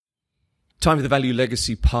Time for the Value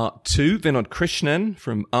Legacy Part 2. Vinod Krishnan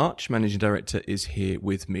from Arch, Managing Director, is here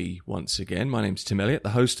with me once again. My name's Tim Elliott, the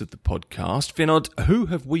host of the podcast. Vinod, who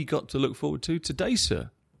have we got to look forward to today, sir?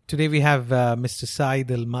 Today we have Mr. Saeed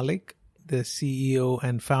Malik, the CEO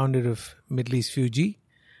and founder of Middle East Fuji,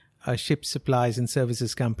 a ship supplies and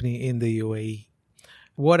services company in the UAE.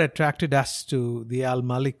 What attracted us to the Al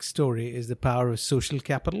Malik story is the power of social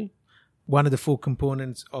capital, one of the four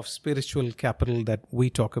components of spiritual capital that we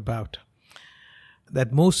talk about.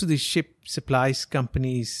 That most of the ship supplies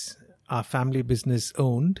companies are family business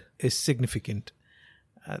owned is significant.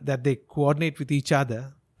 That they coordinate with each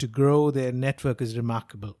other to grow their network is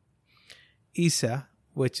remarkable. ISA,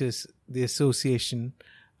 which is the Association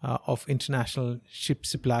of International Ship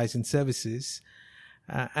Supplies and Services,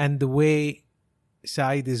 and the way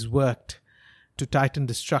Saeed has worked to tighten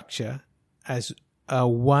the structure as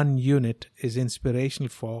one unit is inspirational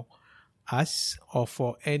for us or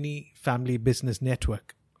for any family business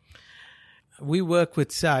network. We work with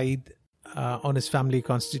Saeed on his family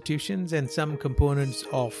constitutions and some components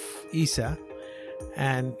of ISA,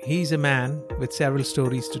 and he's a man with several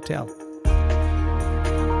stories to tell.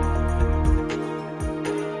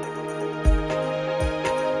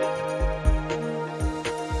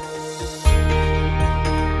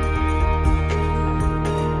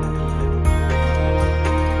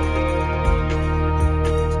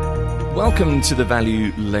 Welcome to the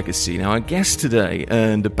Value Legacy. Now, our guest today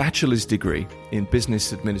earned a bachelor's degree in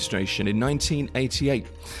business administration in 1988.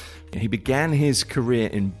 He began his career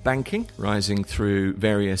in banking, rising through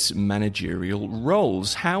various managerial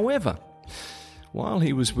roles. However, while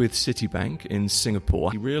he was with Citibank in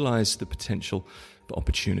Singapore, he realized the potential for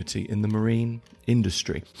opportunity in the marine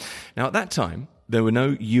industry. Now, at that time, there were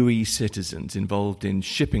no UAE citizens involved in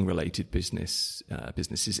shipping-related businesses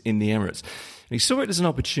in the Emirates. And he saw it as an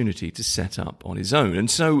opportunity to set up on his own.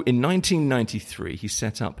 And so in 1993, he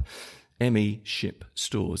set up ME Ship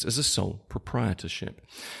Stores as a sole proprietorship.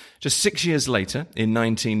 Just 6 years later, in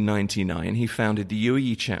 1999, he founded the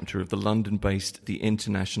UAE chapter of the London-based the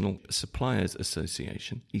International Suppliers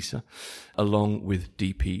Association, ISA, along with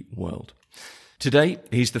DP World. Today,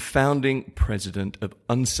 he's the founding president of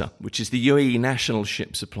UNSA, which is the UAE National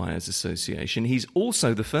Ship Suppliers Association. He's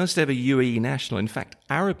also the first ever UAE national, in fact,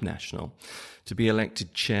 Arab national, to be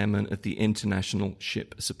elected chairman of the International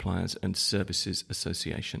Ship Suppliers and Services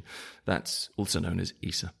Association. That's also known as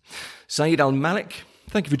ISA. Saeed Al Malik,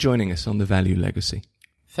 thank you for joining us on The Value Legacy.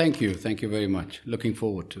 Thank you. Thank you very much. Looking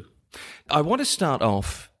forward to. I want to start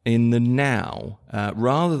off in the now,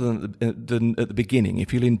 rather than at the beginning,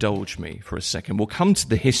 if you'll indulge me for a second. We'll come to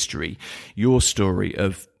the history, your story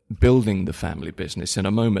of building the family business in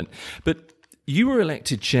a moment. But you were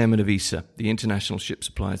elected chairman of ISA, the International Ship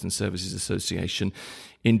Suppliers and Services Association,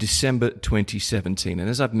 in December 2017. And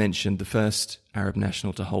as I've mentioned, the first Arab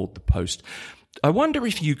national to hold the post. I wonder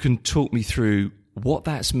if you can talk me through what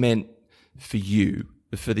that's meant for you,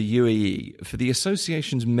 for the UAE, for the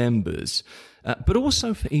association's members, but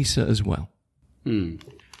also for ISA as well.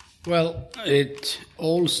 Well, it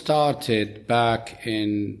all started back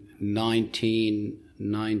in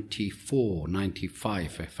 1994,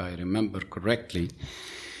 95, if I remember correctly,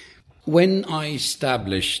 when I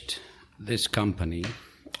established this company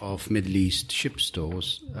of Middle East Ship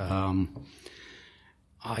Stores.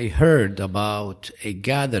 I heard about a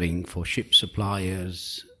gathering for ship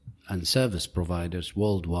suppliers and service providers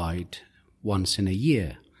worldwide once in a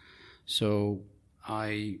year. So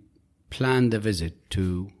I planned a visit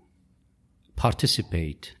to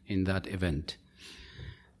participate in that event.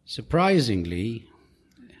 Surprisingly,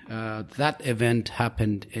 that event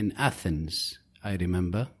happened in Athens, I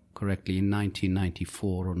remember correctly, in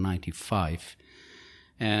 1994 or 95.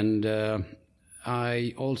 And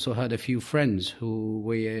I also had a few friends who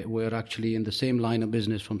were actually in the same line of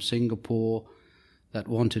business from Singapore that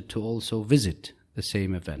wanted to also visit the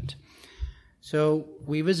same event. So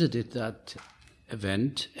we visited that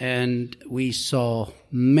event and we saw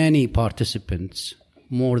many participants,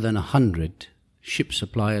 more than 100 ship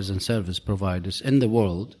suppliers and service providers in the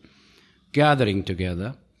world, gathering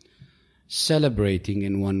together, celebrating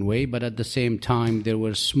in one way, but at the same time there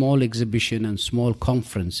were small exhibition and small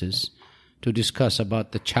conferences to discuss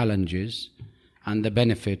about the challenges and the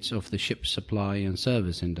benefits of the ship supply and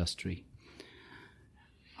service industry.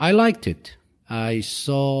 I liked it. I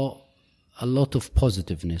saw a lot of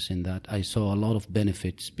positiveness in that. I saw a lot of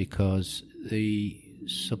benefits because the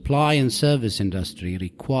supply and service industry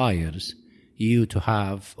requires you to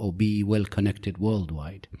have or be well connected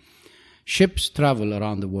worldwide. Ships travel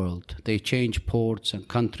around the world. They change ports and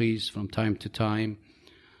countries from time to time.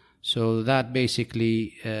 So that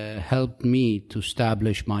basically helped me to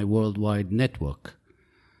establish my worldwide network.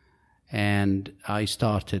 And I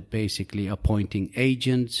started basically appointing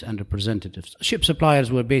agents and representatives. Ship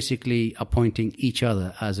suppliers were basically appointing each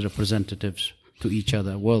other as representatives to each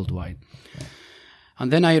other worldwide.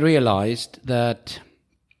 And then I realized that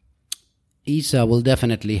ESA will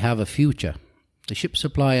definitely have a future. The Ship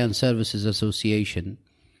Supplier and Services Association,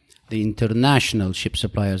 the International Ship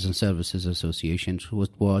Suppliers and Services Association,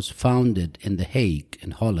 was founded in The Hague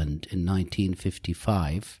in Holland in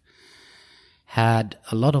 1955, had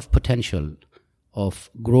a lot of potential of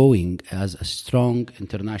growing as a strong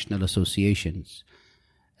international associations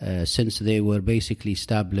since they were basically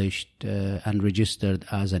established and registered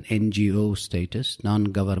as an NGO status,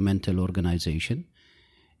 non-governmental organization,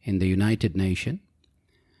 in the United Nations,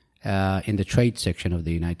 in the trade section of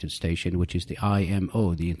the United Nations, which is the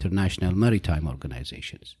IMO, the International Maritime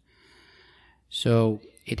Organizations. So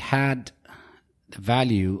it had the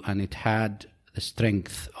value and it had the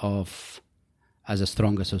strength of as a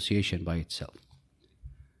strong association by itself.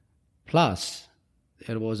 Plus,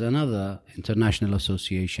 there was another international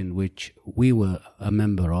association which we were a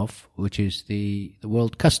member of, which is the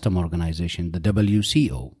World Customs Organization, the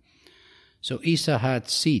WCO. So ESA had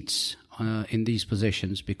seats in these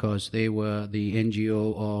positions because they were the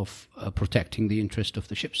NGO of protecting the interest of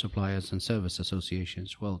the ship suppliers and service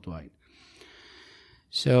associations worldwide.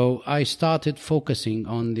 So I started focusing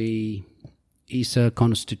on the ESA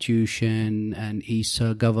constitution and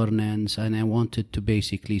ESA governance, and I wanted to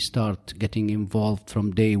basically start getting involved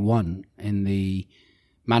from day one in the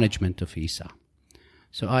management of ESA.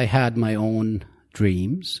 So I had my own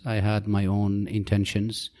dreams, I had my own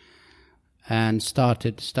intentions, and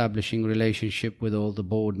started establishing relationship with all the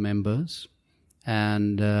board members,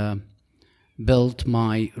 and built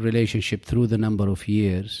my relationship through the number of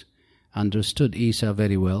years, understood ESA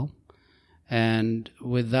very well. And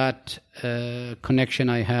with that connection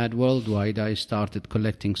I had worldwide, I started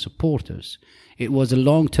collecting supporters. It was a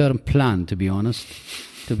long-term plan, to be honest,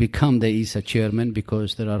 to become the ESA chairman,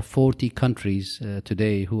 because there are 40 countries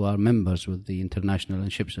today who are members with the International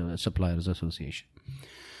Ship Suppliers Association.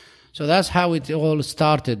 So that's how it all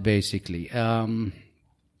started, basically.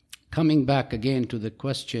 Coming back again to the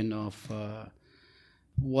question of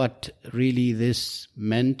what really this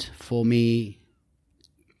meant for me,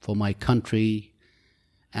 for my country,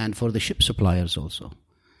 and for the ship suppliers also.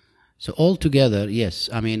 So altogether, yes,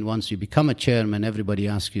 I mean, once you become a chairman, everybody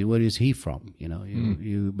asks you, where is he from? You know,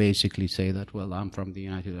 you basically say that, well, I'm from the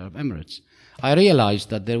United Arab Emirates. I realized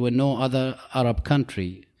that there were no other Arab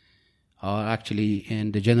country, or actually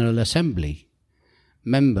in the General Assembly,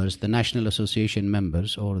 members, the National Association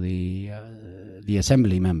members, or the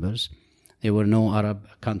Assembly members, there were no Arab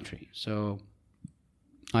country. So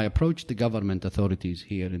I approached the government authorities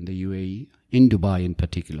here in the UAE, in Dubai in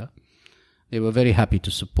particular. They were very happy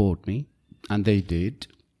to support me, and they did.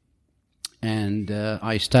 And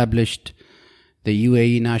I established the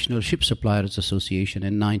UAE National Ship Suppliers Association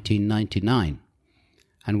in 1999.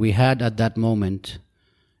 And we had at that moment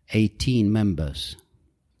 18 members,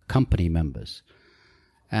 company members.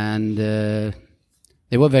 And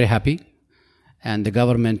they were very happy. And the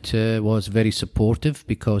government was very supportive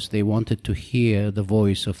because they wanted to hear the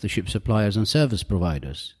voice of the ship suppliers and service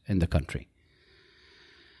providers in the country.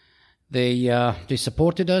 They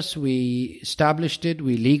supported us, we established it,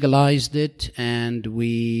 we legalized it, and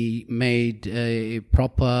we made a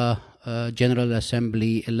proper General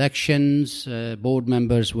Assembly elections. Board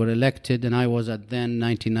members were elected, and I was at then,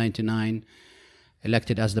 1999,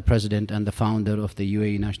 elected as the president and the founder of the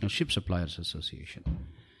UAE National Ship Suppliers Association.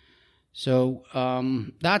 So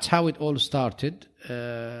that's how it all started.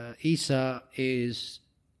 ESA is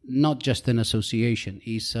not just an association.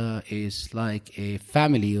 ESA is like a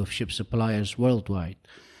family of ship suppliers worldwide.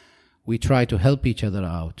 We try to help each other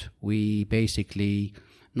out. We basically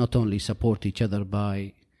not only support each other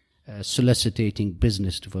by soliciting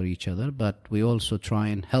business for each other, but we also try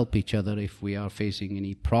and help each other if we are facing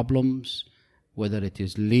any problems, whether it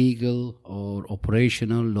is legal or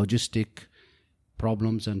operational, logistic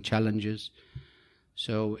problems and challenges.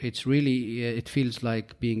 So it's really, it feels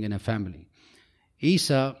like being in a family.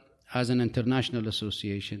 ESA, as an international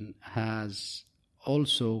association, has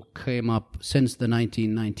also came up since the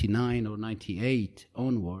 1999 or 98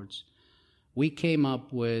 onwards. We came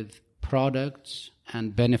up with products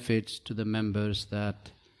and benefits to the members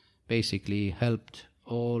that basically helped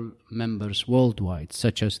all members worldwide,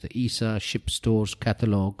 such as the ESA Ship Stores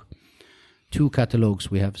Catalog. 2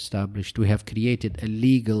 catalogs we have established. We have created a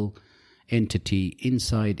legal entity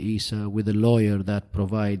inside ESA with a lawyer that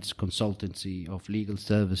provides consultancy of legal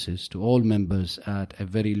services to all members at a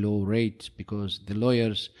very low rate, because the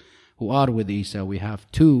lawyers who are with ESA, we have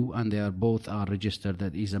two, and they are both registered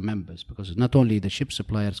as ESA members, because not only the ship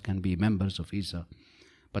suppliers can be members of ESA,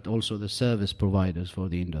 but also the service providers for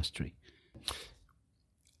the industry.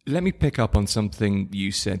 Let me pick up on something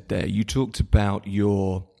you said there. You talked about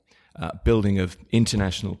your building of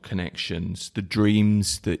international connections, the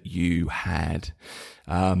dreams that you had,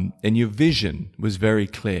 and your vision was very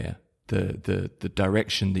clear, the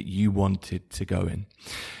direction that you wanted to go in.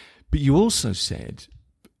 But you also said,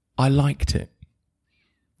 I liked it.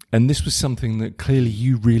 And this was something that clearly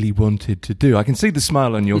you really wanted to do. I can see the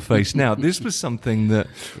smile on your face now. This was something that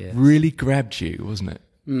really grabbed you, wasn't it?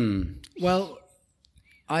 Well,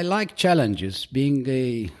 I like challenges. Being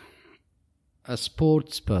a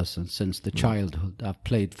sports person since the childhood, I've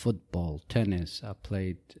played football, tennis. I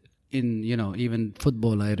played even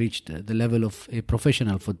football. I reached the level of a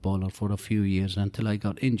professional footballer for a few years until I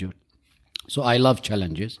got injured. So I love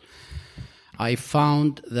challenges. I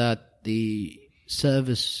found that the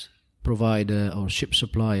service provider or ship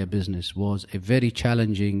supplier business was a very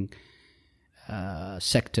challenging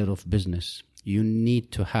sector of business. You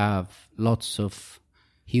need to have lots of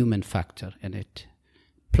human factor in it,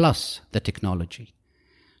 plus the technology.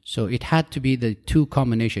 So it had to be the two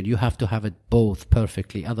combination. You have to have it both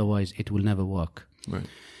perfectly, otherwise it will never work. Right.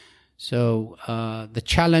 So the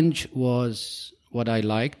challenge was what I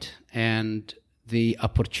liked, and the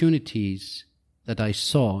opportunities that I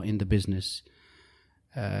saw in the business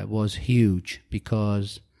was huge,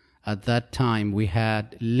 because at that time we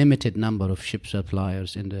had limited number of ship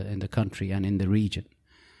suppliers in the country and in the region,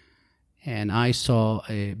 and I saw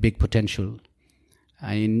a big potential.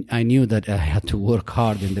 I knew that I had to work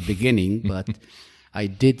hard in the beginning, but I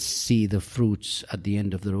did see the fruits at the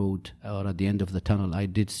end of the road, or at the end of the tunnel. I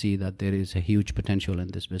did see that there is a huge potential in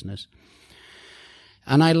this business.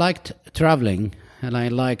 And I liked traveling, and I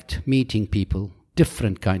liked meeting people,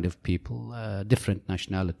 different kind of people, different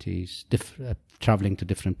nationalities, traveling to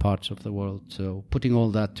different parts of the world. So putting all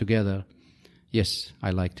that together, yes, I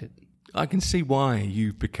liked it. I can see why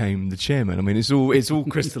you became the chairman. I mean, it's all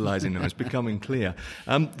crystallising now. It's becoming clear.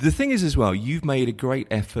 The thing is, as well, you've made a great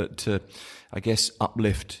effort to, I guess,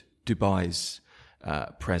 uplift Dubai's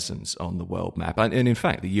presence on the world map, and in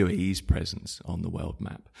fact, the UAE's presence on the world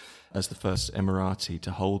map, as the first Emirati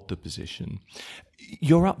to hold the position.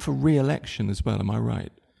 You're up for re-election as well, am I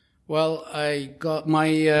right? Well, I got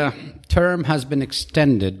my term has been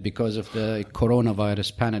extended because of the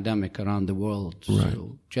coronavirus pandemic around the world. Right.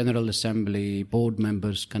 So General Assembly board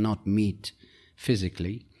members cannot meet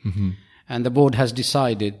physically. Mm-hmm. And the board has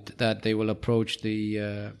decided that they will approach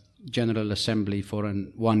the General Assembly for a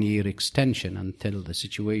 1-year extension until the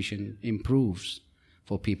situation improves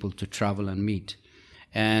for people to travel and meet.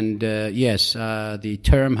 And yes, the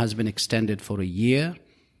term has been extended for a year.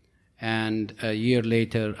 And a year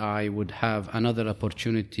later, I would have another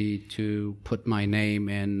opportunity to put my name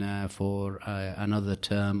in for another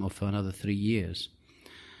term of another 3 years.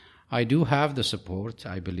 I do have the support,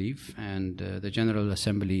 I believe, and the General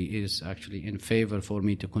Assembly is actually in favor for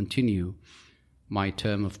me to continue my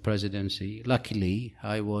term of presidency. Luckily,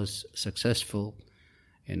 I was successful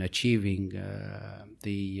in achieving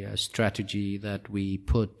the strategy that we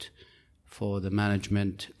put for the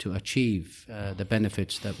management to achieve the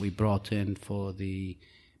benefits that we brought in for the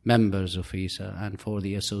members of ESA and for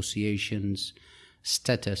the association's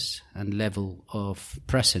status and level of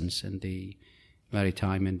presence in the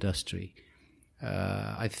maritime industry.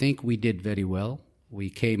 I think we did very well. We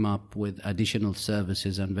came up with additional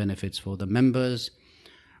services and benefits for the members.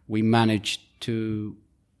 We managed to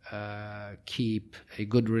keep a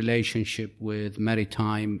good relationship with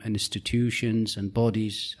maritime institutions and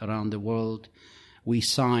bodies around the world. We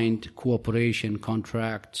signed cooperation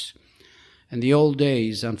contracts. In the old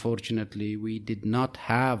days, unfortunately, we did not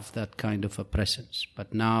have that kind of a presence.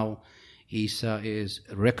 But now ESA is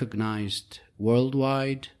recognized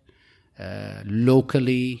worldwide,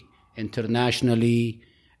 locally, internationally,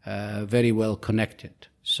 very well connected.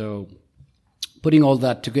 So putting all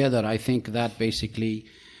that together, I think that basically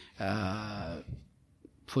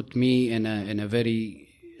put me in a very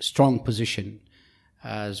strong position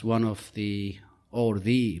as one of the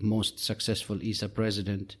most successful ESA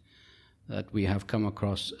president that we have come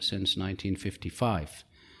across since 1955.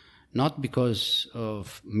 Not because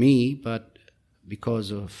of me, but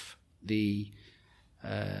because of the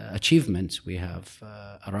achievements we have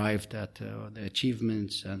arrived at, the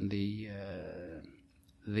achievements and the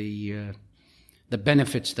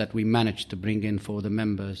benefits that we managed to bring in for the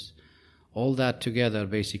members all that together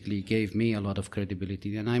basically gave me a lot of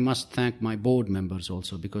credibility. And I must thank my board members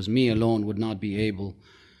also, because me alone would not be able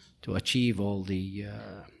to achieve all the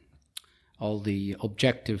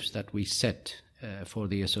objectives that we set for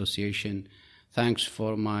the association. Thanks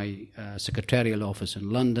for my secretarial office in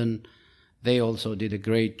London. They also did a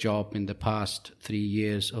great job in the past 3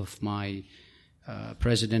 years of my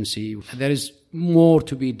presidency. There is more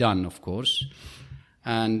to be done, of course,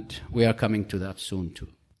 and we are coming to that soon too.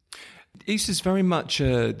 East is very much,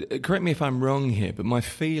 correct me if I'm wrong here, but my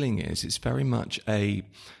feeling is it's very much a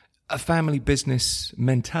family business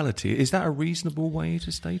mentality. Is that a reasonable way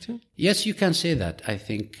to state it? Yes, you can say that. I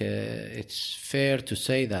think it's fair to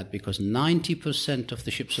say that, because 90% of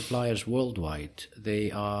the ship suppliers worldwide,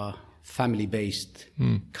 they are family-based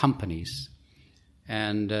companies,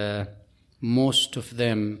 and most of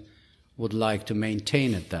them would like to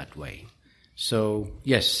maintain it that way. So,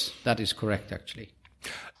 yes, that is correct, actually.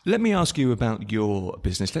 Let me ask you about your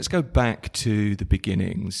business. Let's go back to the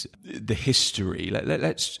beginnings, the history.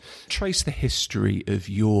 Let's trace the history of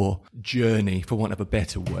your journey, for want of a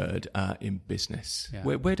better word, in business. Yeah.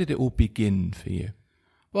 Where did it all begin for you?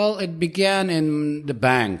 Well, it began in the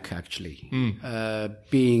bank, actually.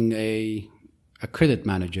 Being a credit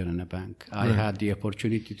manager in a bank, I had the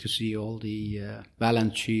opportunity to see all the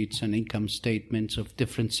balance sheets and income statements of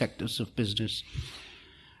different sectors of business.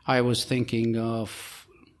 I was thinking of,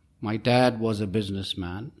 my dad was a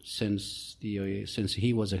businessman since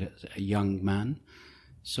he was a young man.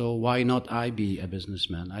 So why not I be a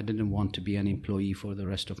businessman? I didn't want to be an employee for the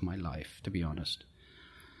rest of my life, to be honest.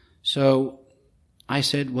 So I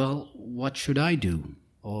said, well, what should I do?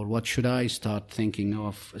 Or what should I start thinking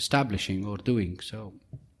of establishing or doing? So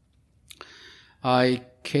I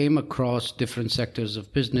came across different sectors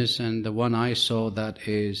of business, and the one I saw that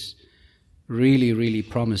is really, really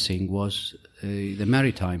promising was the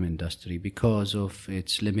maritime industry, because of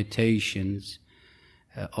its limitations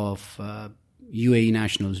of UAE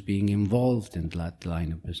nationals being involved in that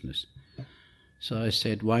line of business. So I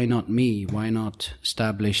said, why not me? Why not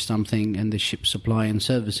establish something in the ship supply and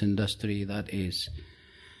service industry that is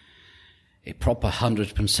a proper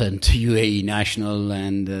 100% UAE national,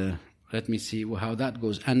 and let me see how that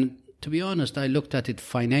goes. And to be honest, I looked at it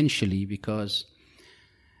financially, because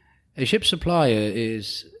a ship supplier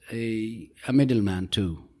is a middleman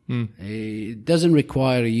too. It doesn't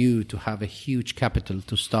require you to have a huge capital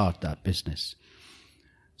to start that business.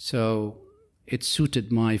 So it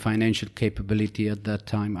suited my financial capability at that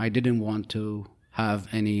time. I didn't want to have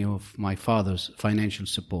any of my father's financial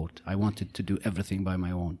support. I wanted to do everything by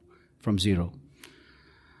my own, from zero.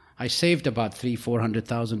 I saved about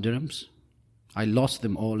 300,000-400,000 dirhams. I lost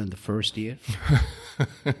them all in the first year.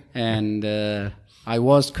 And I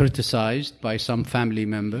was criticized by some family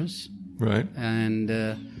members. Right. And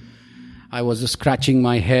I was scratching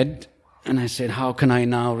my head, and I said, how can I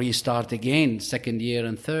now restart again, second year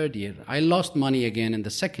and third year? I lost money again in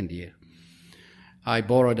the second year. I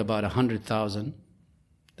borrowed about 100,000.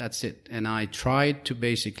 That's it. And I tried to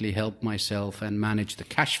basically help myself and manage the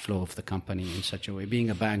cash flow of the company in such a way.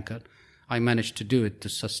 Being a banker, I managed to do it to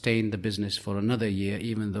sustain the business for another year,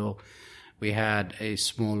 even though we had a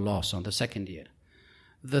small loss on the second year.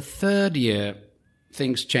 The third year,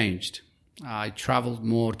 things changed. I traveled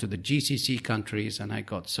more to the GCC countries, and I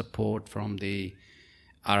got support from the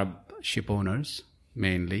Arab ship owners,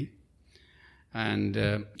 mainly.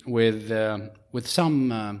 And with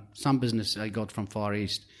some business I got from Far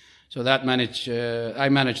East. So that I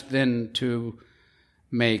managed then to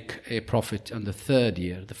make a profit on the third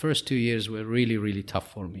year. The first 2 years were really, really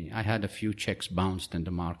tough for me. I had a few checks bounced in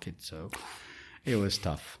the market, so it was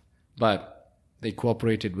tough. But they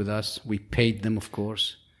cooperated with us. We paid them, of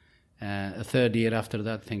course. A third year after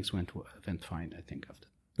that, things went fine, I think. After.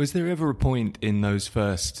 Was there ever a point in those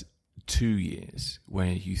first 2 years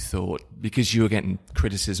where you thought, because you were getting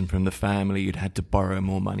criticism from the family, you'd had to borrow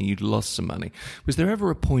more money, you'd lost some money, was there ever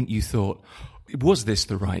a point you thought, was this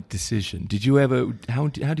the right decision? Did you ever, how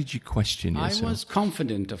did you question yourself? I was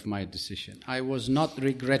confident of my decision. I was not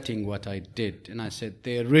regretting what I did. And I said,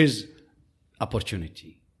 there is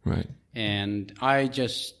opportunity. Right. And I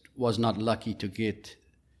just was not lucky to get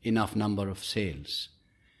enough number of sales.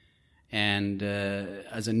 And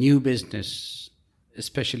as a new business,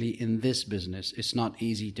 especially in this business, it's not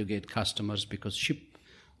easy to get customers, because ship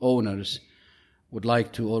owners would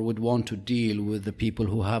like to or would want to deal with the people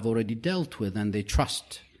who have already dealt with and they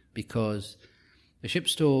trust, because the ship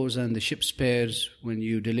stores and the ship spares, when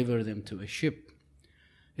you deliver them to a ship,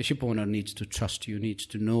 the ship owner needs to trust you, needs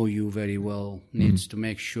to know you very well, needs to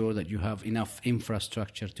make sure that you have enough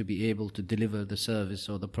infrastructure to be able to deliver the service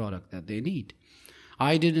or the product that they need.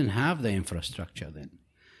 I didn't have the infrastructure then.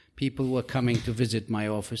 People were coming to visit my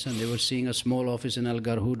office and they were seeing a small office in Al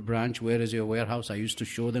Garhood branch. Where is your warehouse? I used to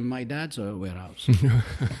show them my dad's warehouse.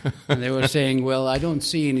 And they were saying, well, I don't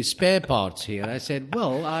see any spare parts here. I said,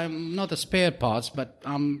 well, I'm not a spare parts, but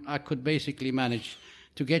I could basically manage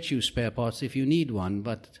to get you spare parts if you need one,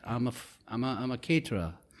 but I'm a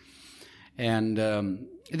caterer. And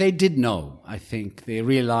they did know, I think. They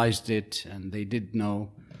realized it, and they did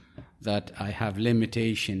know that I have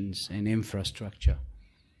limitations in infrastructure.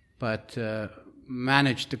 But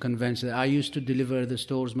managed to convince them. I used to deliver the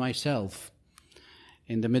stores myself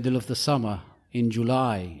in the middle of the summer. In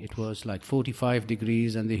July, it was like 45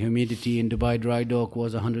 degrees, and the humidity in Dubai Dry Dock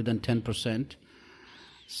was 110%.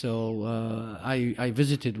 So I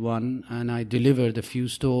visited one, and I delivered a few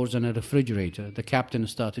stores and a refrigerator. The captain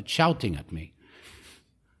started shouting at me.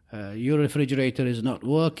 Your refrigerator is not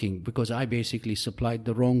working, because I basically supplied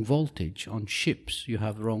the wrong voltage on ships. You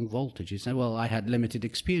have wrong voltage. He said, well, I had limited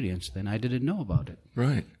experience then. I didn't know about it.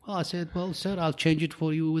 Right. Well, I said, well, sir, I'll change it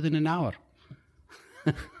for you within an hour.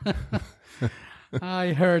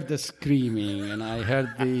 I heard the screaming, and I heard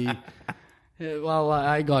the... well,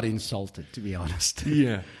 I got insulted, to be honest.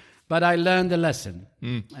 Yeah. But I learned a lesson.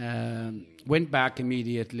 Went back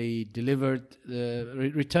immediately,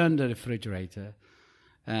 returned the refrigerator,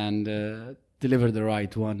 and delivered the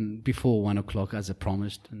right one before 1 o'clock as I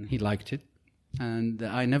promised, and he liked it. And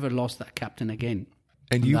I never lost that captain again.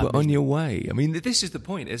 And you were on your way. I mean, this is the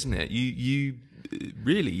point, isn't it? You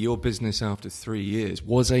really, your business after 3 years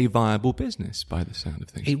was a viable business by the sound of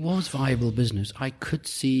things. It was viable business. I could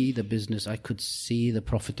see the business. I could see the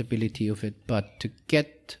profitability of it. But to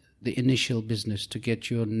get the initial business, to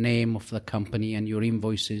get your name of the company and your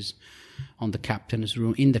invoices on the captain's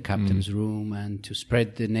room, in the captain's room, and to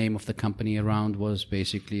spread the name of the company around was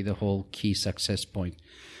basically the whole key success point.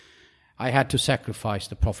 I had to sacrifice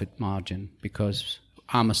the profit margin because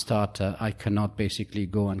I'm a starter. I cannot basically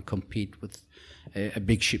go and compete with a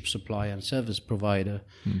big ship supplier and service provider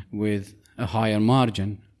with a higher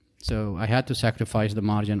margin. So I had to sacrifice the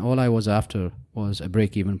margin. All I was after was a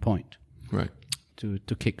break-even point. Right. To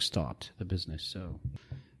kickstart the business. So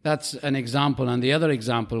that's an example. And the other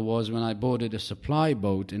example was when I boarded a supply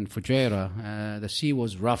boat in Fujairah. The sea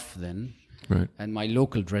was rough then, right, and my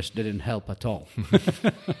local dress didn't help at all.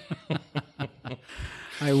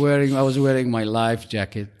 I was wearing my life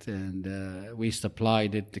jacket, and we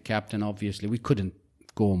supplied it. The captain, obviously, we couldn't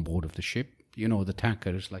go on board of the ship. You know, the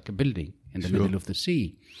tanker is like a building in the middle of the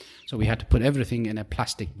sea. So we had to put everything in a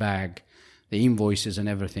plastic bag, the invoices and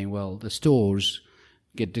everything. Well, the stores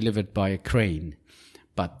get delivered by a crane,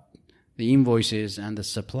 but the invoices and the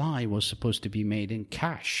supply was supposed to be made in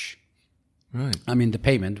cash. Right. I mean, the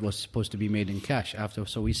payment was supposed to be made in cash after.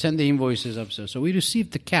 So we send the invoices up. So we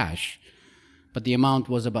received the cash, but the amount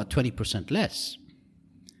was about 20% less.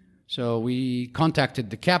 So we contacted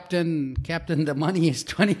the captain. Captain, the money is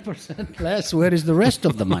 20% less. Where is the rest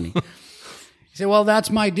of the money? He said, well, that's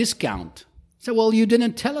my discount. I said, well, you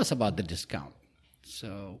didn't tell us about the discount.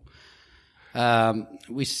 So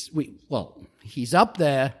he's up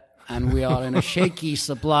there, and we are in a shaky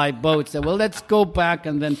supply boat. So, well, let's go back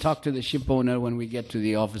and then talk to the ship owner when we get to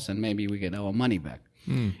the office, and maybe we get our money back.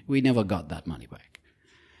 We never got that money back.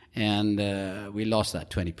 And we lost that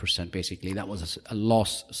 20%, basically. That was a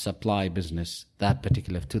lost supply business, that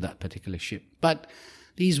particular ship. But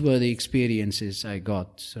these were the experiences I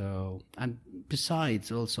got. So, and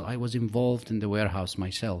besides, also, I was involved in the warehouse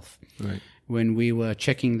myself. Right. When we were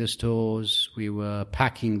checking the stores, we were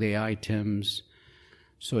packing the items.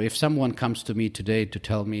 So if someone comes to me today to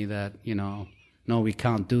tell me that, no, we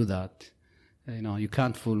can't do that, you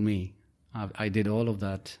can't fool me. I did all of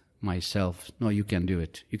that myself. No, you can do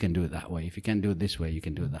it. You can do it that way. If you can do it this way, you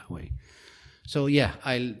can do it that way. So yeah,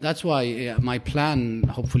 that's why my plan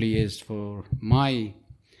hopefully is for my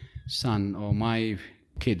son or my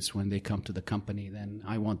kids, when they come to the company, then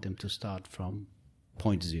I want them to start from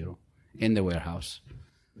point zero in the warehouse.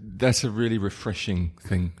 That's a really refreshing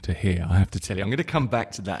thing to hear, I have to tell you. I'm going to come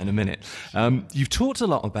back to that in a minute. You've talked a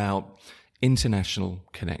lot about international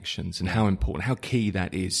connections and how important, how key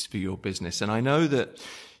that is for your business. And I know that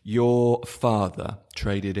your father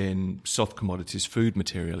traded in soft commodities, food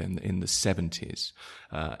material in the 70s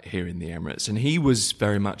here in the Emirates. And he was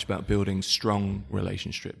very much about building strong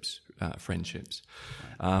relationships, friendships,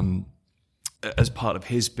 as part of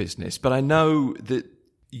his business. But I know that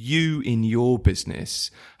you in your business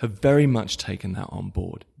have very much taken that on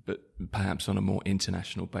board. but perhaps on a more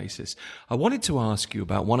international basis. I wanted to ask you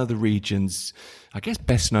about one of the region's, I guess,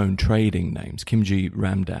 best-known trading names, Khimji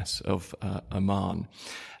Ramdas of Oman.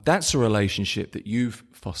 That's a relationship that you've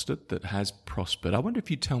fostered that has prospered. I wonder if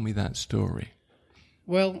you'd tell me that story.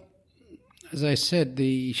 Well, as I said,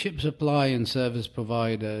 the ship supply and service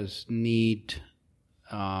providers need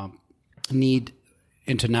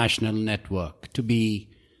international network to be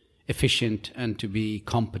efficient and to be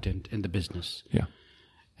competent in the business. Yeah.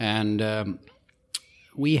 And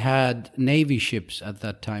we had Navy ships at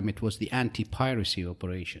that time. It was the anti-piracy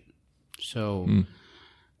operation. So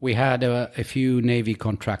we had a few Navy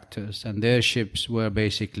contractors, and their ships were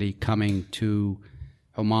basically coming to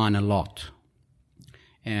Oman a lot,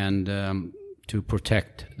 and to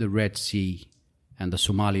protect the Red Sea and the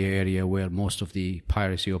Somalia area where most of the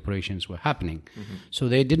piracy operations were happening. So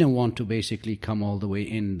they didn't want to basically come all the way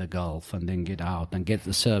in the Gulf and then get out and get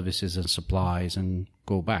the services and supplies and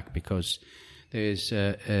go back, because there's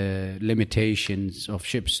limitations of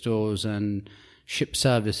ship stores and ship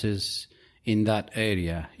services in that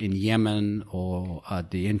area, in Yemen or at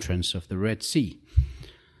the entrance of the Red Sea.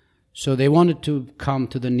 So they wanted to come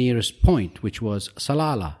to the nearest point, which was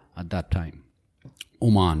Salalah at that time,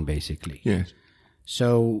 Oman basically. Yes.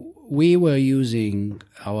 So we were using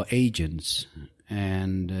our agents,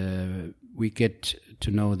 and we get to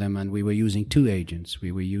know them, and we were using two agents.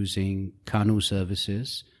 We were using Kanu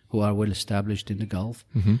Services, who are well established in the Gulf,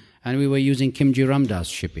 and we were using Khimji Ramdas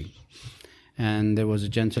Shipping. And there was a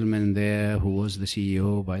gentleman there who was the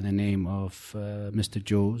CEO by the name of Mr.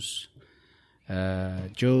 Jose.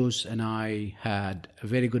 Jose and I had a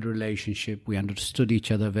very good relationship. We understood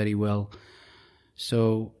each other very well.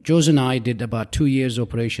 So Jose and I did about 2 years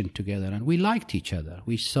operation together, and we liked each other.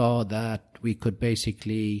 We saw that we could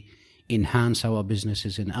basically enhance our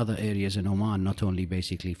businesses in other areas in Oman, not only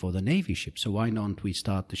basically for the Navy ships. So why don't we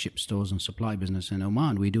start the ship stores and supply business in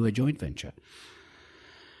Oman? We do a joint venture.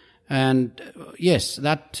 And yes,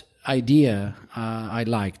 that idea I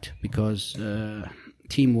liked, because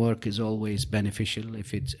teamwork is always beneficial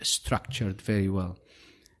if it's structured very well.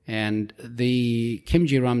 And the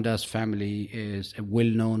Khimji Ramdas family is a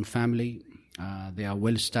well-known family. They are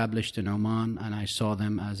well established in Oman, and I saw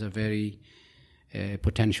them as a very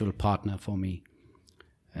potential partner for me.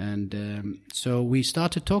 And so we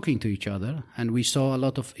started talking to each other, and we saw a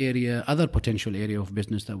lot of other potential area of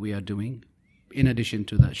business that we are doing. In addition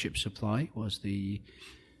to that ship supply was the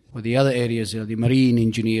other areas, the marine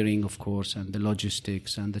engineering, of course, and the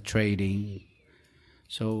logistics and the trading.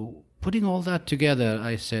 So putting all that together,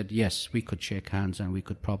 I said, yes, we could shake hands and we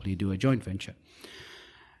could probably do a joint venture.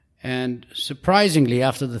 And surprisingly,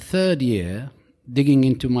 after the third year, digging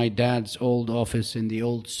into my dad's old office in the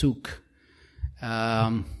old souk,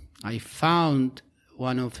 I found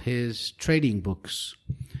one of his trading books,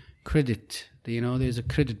 credit. There's a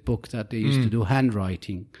credit book that they used to do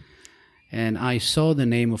handwriting. And I saw the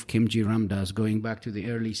name of Khimji Ramdas going back to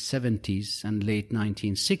the early 70s and late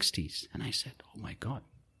 1960s. And I said, oh my God,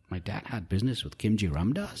 my dad had business with Khimji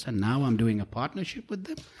Ramdas, and now I'm doing a partnership with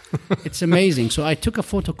them? It's amazing. So I took a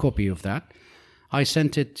photocopy of that. I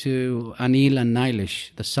sent it to Anil and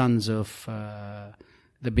Nailish, the sons of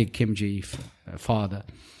the big Khimji father,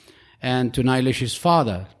 and to Nailish's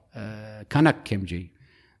father, Kanak Khimji.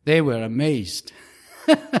 They were amazed.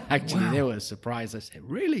 Actually, They were surprised. I said,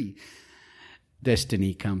 really?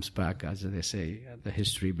 Destiny comes back, as they say. The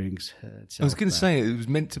history brings itself I was going to back. say, it was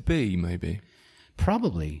meant to be, maybe.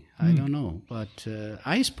 Probably. I don't know. But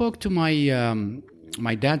I spoke to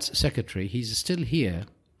my dad's secretary. He's still here.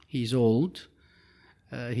 He's old.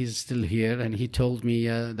 He's still here. And he told me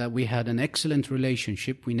that we had an excellent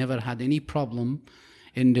relationship. We never had any problem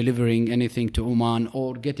in delivering anything to Oman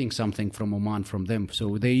or getting something from Oman from them.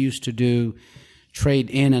 So they used to do trade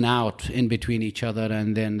in and out in between each other,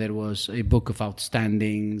 and then there was a book of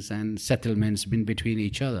outstandings and settlements in between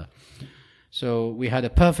each other. So we had a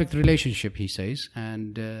perfect relationship, he says,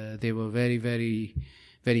 and they were very, very,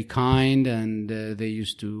 very kind, and they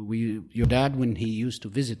used to, your dad, when he used to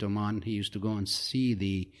visit Oman, he used to go and see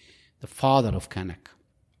the father of Kanak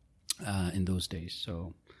in those days.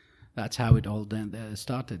 So that's how it all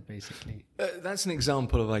started, basically. That's an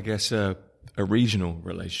example of, I guess, a regional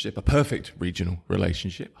relationship, a perfect regional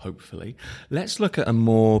relationship, hopefully. Let's look at a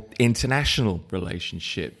more international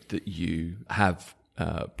relationship that you have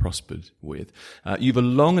prospered with. You have a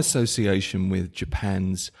long association with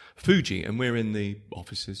Japan's Fuji, and we're in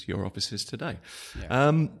your offices today.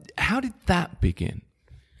 Yeah. How did that begin?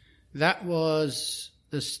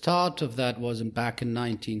 The start of that was back in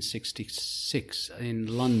 1966 in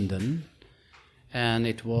London, and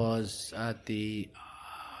it was at the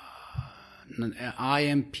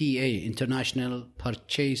IMPA,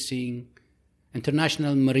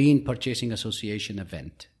 International Marine Purchasing Association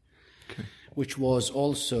event, which was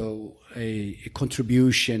also a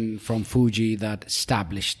contribution from Fuji that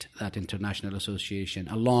established that international association.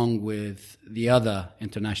 Along with the other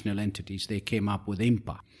international entities, they came up with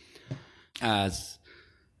IMPA, as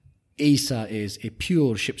ISA is a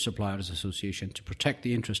pure ship suppliers association to protect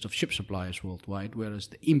the interest of ship suppliers worldwide, whereas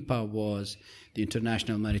the IMPA was the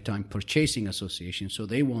International Maritime Purchasing Association. So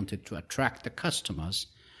they wanted to attract the customers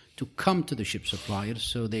to come to the ship suppliers,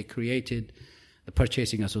 so they created the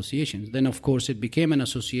purchasing associations. Then, of course, it became an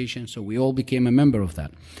association, so we all became a member of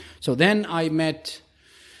that. So then I met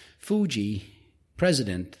Fuji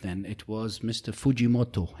president, then it was Mr.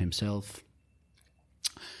 Fujimoto himself.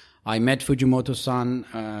 I met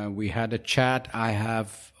Fujimoto-san, we had a chat. I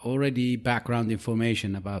have already background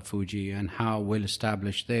information about Fuji and how well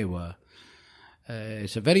established they were.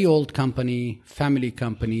 It's a very old company, family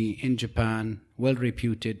company in Japan, well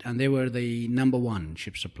reputed, and they were the number one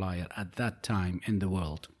ship supplier at that time in the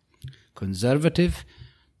world. Conservative,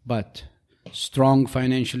 but strong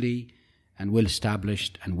financially and well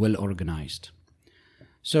established and well organized.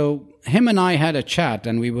 So him and I had a chat,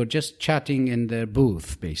 and we were just chatting in their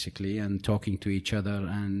booth, basically, and talking to each other,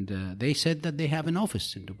 and they said that they have an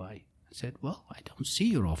office in Dubai. I said, well, I don't see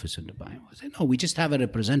your office in Dubai. I said, no, we just have a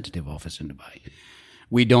representative office in Dubai.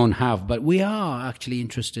 We don't have, but we are actually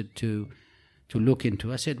interested to look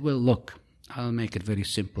into. I said, well, look, I'll make it very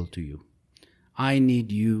simple to you. I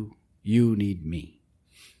need you, you need me.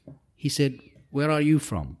 He said, where are you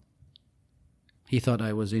from? He thought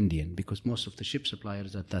I was Indian, because most of the ship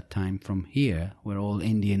suppliers at that time from here were all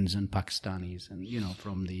Indians and Pakistanis and,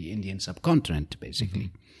 from the Indian subcontinent,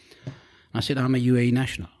 basically. Mm-hmm. I said, I'm a UAE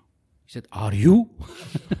national. He said, are you?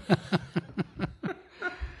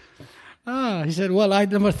 He said, well, I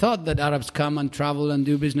never thought that Arabs come and travel and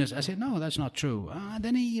do business. I said, no, that's not true.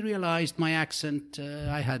 Then he realized my accent.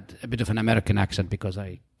 I had a bit of an American accent because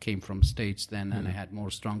I came from States then, and I had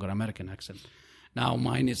more stronger American accent. Now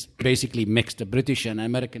mine is basically mixed, a British and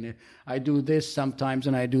American. I do this sometimes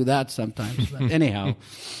and I do that sometimes. But anyhow,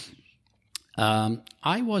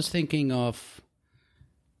 I was thinking of,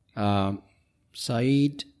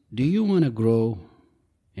 Saeed, do you want to grow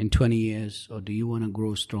in 20 years or do you want to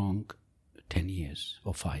grow strong 10 years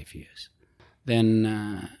or 5 years?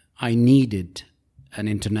 Then I needed an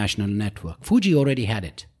international network. Fuji already had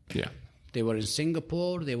it. Yeah. They were in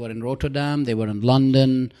Singapore, they were in Rotterdam, they were in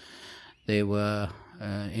London. They were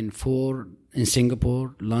in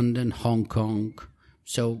Singapore, London, Hong Kong.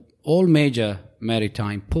 So all major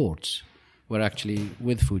maritime ports were actually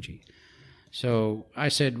with Fuji. So I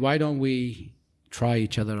said, why don't we try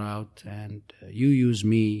each other out, and you use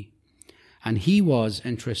me. And he was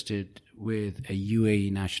interested with a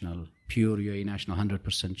UAE national, pure UAE national,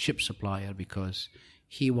 100% ship supplier, because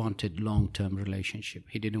he wanted long-term relationship.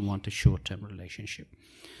 He didn't want a short-term relationship.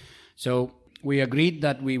 So we agreed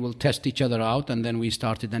that we will test each other out, and then we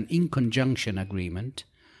started an in-conjunction agreement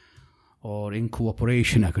or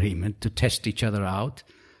in-cooperation agreement to test each other out.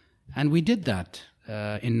 And we did that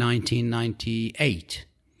in 1998.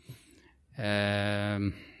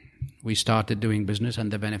 We started doing business,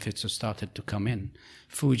 and the benefits started to come in.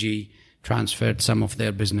 Fuji transferred some of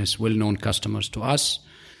their business, well-known customers to us.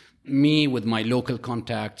 Me, with my local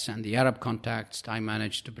contacts and the Arab contacts, I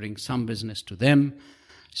managed to bring some business to them.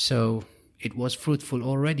 So it was fruitful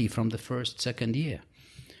already from the second year.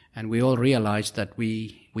 And we all realized that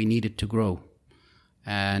we needed to grow.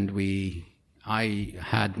 And I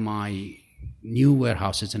had my new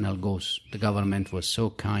warehouses in Al Ghos. The government was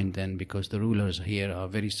so kind then, because the rulers here are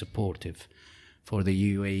very supportive for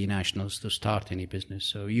the UAE nationals to start any business.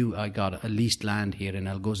 So I got a leased land here in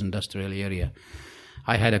Al Ghos industrial area.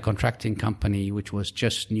 I had a contracting company which was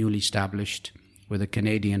just newly established with a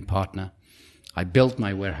Canadian partner. I built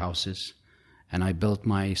my warehouses, and I built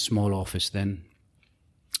my small office then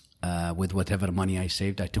with whatever money I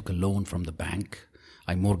saved. I took a loan from the bank.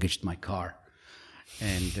 I mortgaged my car.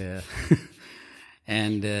 And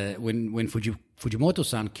when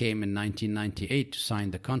Fujimoto-san came in 1998 to sign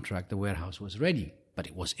the contract, the warehouse was ready, but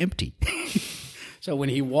it was empty. So when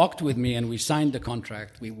he walked with me and we signed the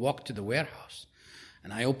contract, we walked to the warehouse.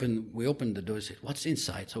 And we opened the door and said, what's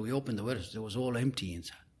inside? So we opened the warehouse. It was all empty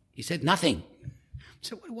inside. He said, nothing. I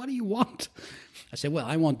said, what do you want? I said, well,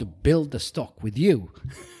 I want to build the stock with you.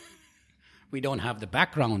 We don't have the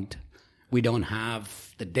background. We don't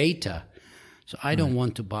have the data. So I don't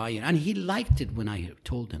want to buy it. And he liked it when I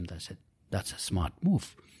told him that. I said, that's a smart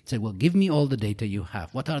move. He said, well, give me all the data you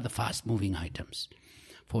have. What are the fast-moving items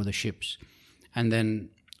for the ships? And then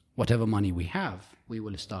whatever money we have, we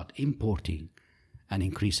will start importing and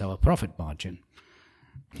increase our profit margin.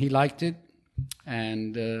 He liked it,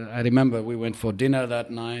 and I remember we went for dinner that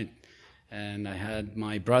night, and I had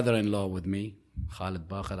my brother-in-law with me, Khalid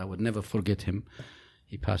Bakhar. I would never forget him.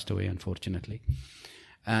 He passed away, unfortunately.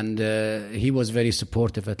 And he was very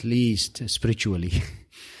supportive, at least spiritually.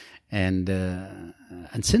 And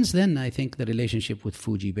since then, I think the relationship with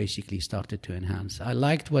Fuji basically started to enhance. I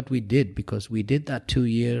liked what we did because we did that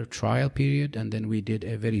 2-year trial period, and then we did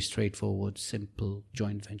a very straightforward, simple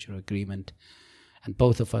joint venture agreement. And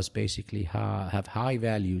both of us basically have high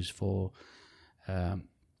values for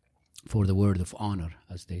the word of honor,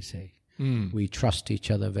 as they say. We trust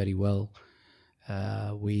each other very well.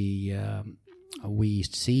 We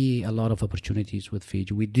see a lot of opportunities with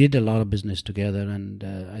Fiji. We did a lot of business together, and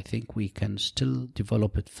I think we can still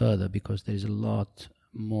develop it further because there is a lot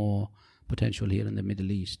more potential here in the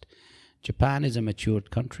Middle East. Japan is a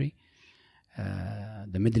matured country.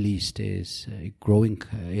 The Middle East is a growing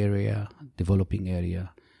area, developing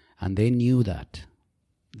area, and they knew that.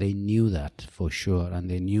 They knew that for sure, and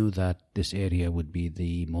they knew that this area would be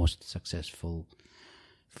the most successful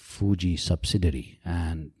Fuji subsidiary,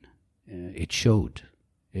 and it showed.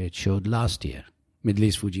 It showed last year. Middle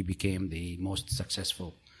East Fuji became the most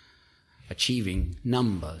successful, achieving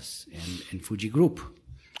numbers in Fuji Group.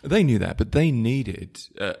 They knew that, but they needed,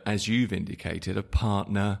 as you've indicated, a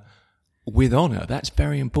partner with honor. That's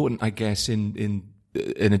very important, I guess, in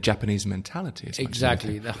a Japanese mentality.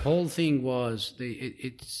 Exactly. The whole thing was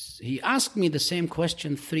he asked me the same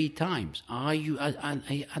question 3 times.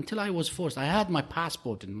 Until I was forced. I had my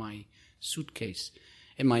passport in my suitcase,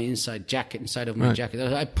 in my inside of my jacket.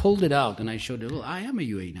 I pulled it out and I showed it. Well, I am a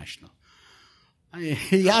UAE national.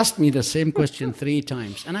 He asked me the same question 3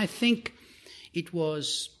 times, and I think it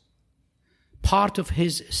was part of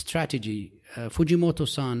his strategy.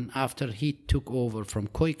 Fujimoto-san, after he took over from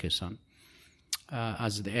Koike-san,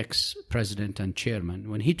 as the ex-president and chairman,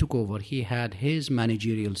 when he took over, he had his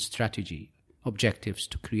managerial strategy objectives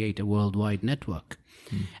to create a worldwide network.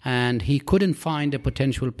 And he couldn't find a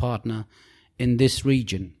potential partner in this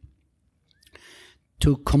region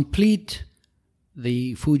to complete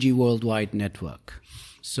the Fuji worldwide network.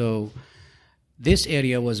 So this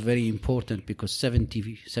area was very important because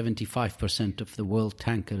 75% of the world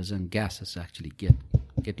tankers and gases actually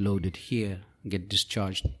get loaded here, get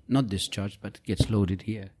discharged, not discharged, but gets loaded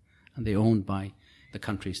here. And they're owned by the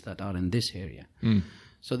countries that are in this area.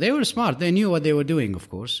 So they were smart. They knew what they were doing, of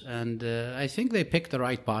course. And I think they picked the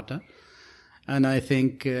right partner. And I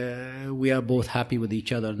think we are both happy with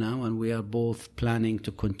each other now, and we are both planning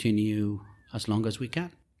to continue as long as we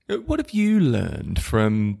can. What have you learned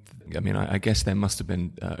from, I guess there must have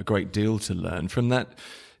been a great deal to learn from that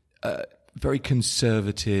very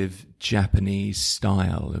conservative Japanese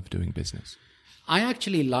style of doing business? I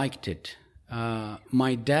actually liked it.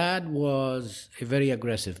 My dad was a very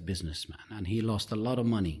aggressive businessman, and he lost a lot of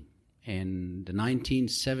money. In the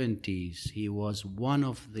 1970s, he was one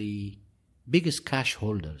of the biggest cash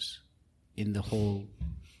holders in the whole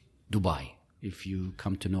Dubai, if you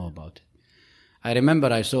come to know about it. I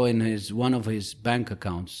remember I saw in one of his bank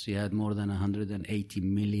accounts, he had more than 180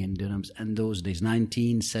 million dirhams in those days,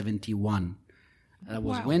 1971. That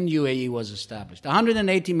was when UAE was established.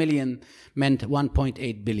 180 million meant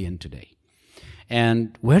 1.8 billion today.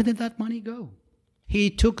 And where did that money go? He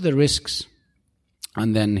took the risks,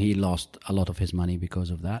 and then he lost a lot of his money because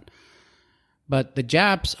of that. But the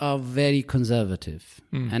Japs are very conservative.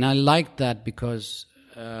 And I liked that because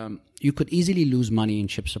you could easily lose money in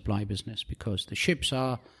ship supply business because the ships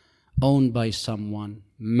are owned by someone,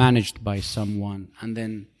 managed by someone, and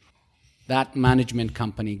then that management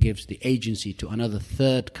company gives the agency to another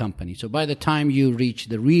third company. So by the time you reach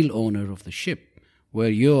the real owner of the ship, where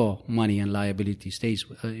your money and liability stays,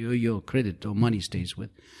 your credit or money stays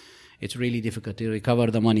with, it's really difficult to recover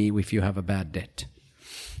the money if you have a bad debt.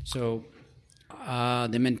 So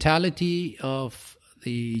the mentality of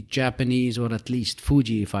the Japanese, or at least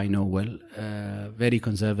Fuji, if I know well, very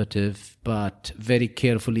conservative, but very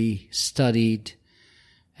carefully studied,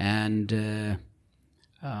 and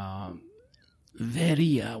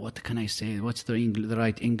very, what can I say? What's the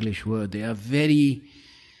right English word?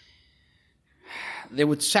 They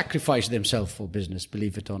would sacrifice themselves for business,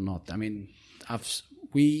 believe it or not. I mean,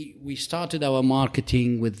 we started our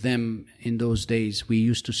marketing with them in those days. We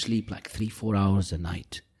used to sleep like 3-4 hours a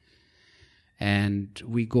night. And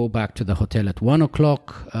we go back to the hotel at 1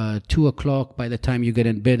 o'clock, 2 o'clock. By the time you get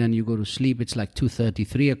in bed and you go to sleep, it's like 2:30,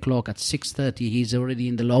 3 o'clock. At 6:30, he's already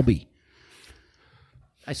in the lobby.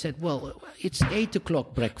 I said, well, it's 8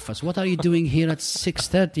 o'clock breakfast. What are you doing here at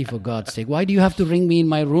 6:30, for God's sake? Why do you have to ring me in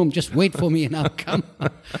my room? Just wait for me and I'll come.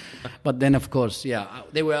 But then, of course,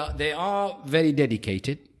 they are very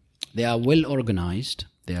dedicated. They are well organized.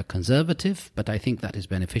 They are conservative, but I think that is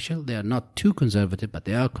beneficial. They are not too conservative, but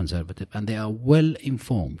they are conservative, and they are well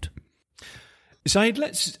informed. Saeed,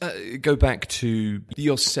 let's go back to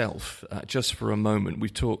yourself just for a moment.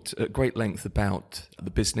 We've talked at great length about the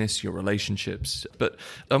business, your relationships, but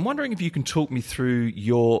I'm wondering if you can talk me through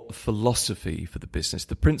your philosophy for the business,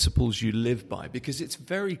 the principles you live by, because it's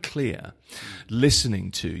very clear, listening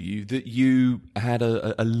to you, that you had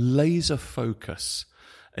a laser focus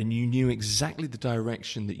and you knew exactly the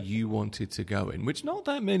direction that you wanted to go in, which not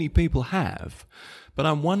that many people have. But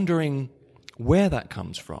I'm wondering where that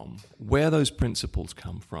comes from, where those principles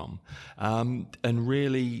come from, and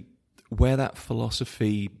really where that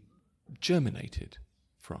philosophy germinated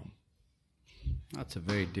from. That's a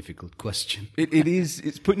very difficult question. It is.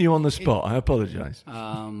 It's putting you on the spot. I apologize.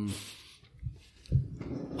 I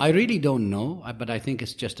really don't know, but I think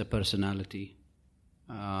it's just a personality.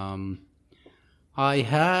 I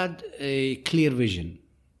had a clear vision.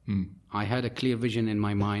 I had a clear vision in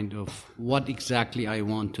my mind of what exactly I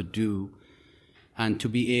want to do, and to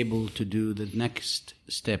be able to do the next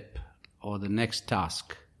step or the next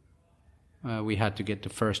task. We had to get the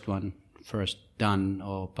first one first done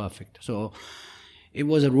or perfect. So it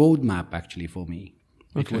was a roadmap actually for me.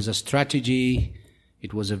 Okay. It was a strategy,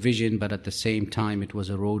 it was a vision, but at the same time it was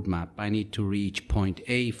a roadmap. I need to reach point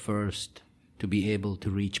A first to be able to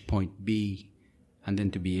reach point B, and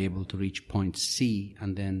then to be able to reach point C,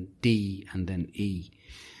 and then D, and then E.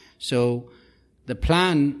 So the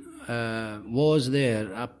plan was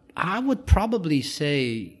there. I would probably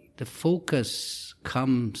say the focus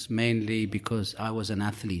comes mainly because I was an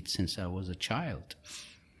athlete since I was a child.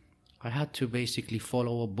 I had to basically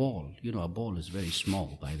follow a ball. You know, a ball is very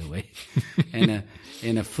small, by the way.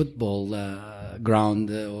 in a football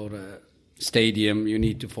ground or a stadium, you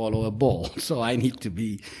need to follow a ball. So I need to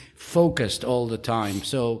be focused all the time.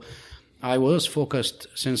 So I was focused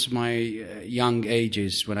since my young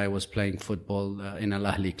ages when I was playing football in Al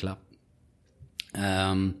Ahly club.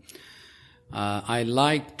 I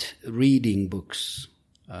liked reading books.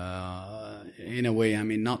 In a way, I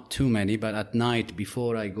mean, not too many, but at night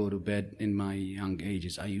before I go to bed in my young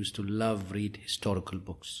ages, I used to love read historical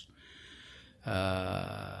books,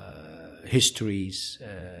 histories,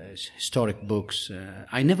 historic books.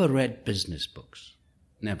 I never read business books,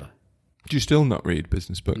 never. Do you still not read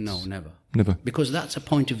business books? No, never. Never? Because that's a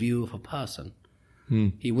point of view of a person.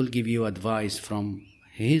 He will give you advice from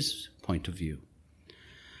his point of view.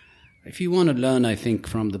 If you want to learn, I think,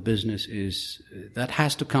 from the business is that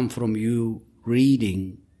has to come from you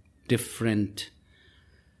reading different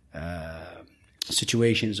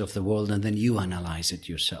situations of the world, and then you analyze it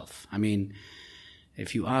yourself. I mean,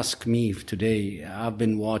 if you ask me today, I've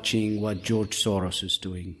been watching what George Soros is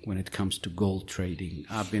doing when it comes to gold trading.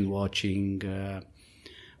 I've been watching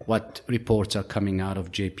what reports are coming out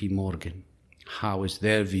of JP Morgan. How is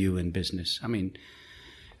their view in business? I mean,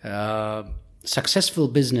 successful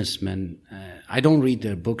businessmen, I don't read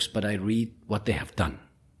their books, but I read what they have done,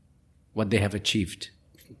 what they have achieved.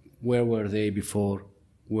 Where were they before,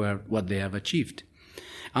 what they have achieved.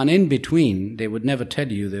 And in between, they would never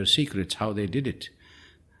tell you their secrets, how they did it.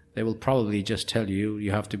 They will probably just tell you,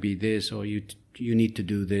 you have to be this, or you need to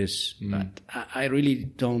do this. But I really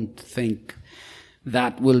don't think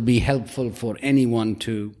that will be helpful for anyone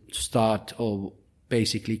to start or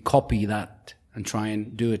basically copy that and try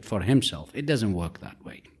and do it for himself. It doesn't work that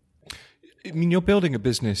way. I mean, you're building a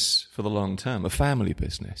business for the long term, a family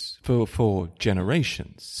business for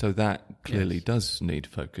generations. So that clearly does need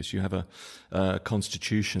focus. You have a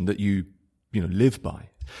constitution that you live by.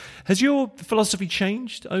 Has your philosophy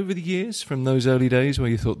changed over the years from those early days where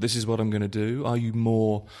you thought, this is what I'm going to do? Are you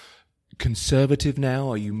more conservative now?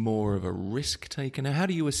 Are you more of a risk taker now? How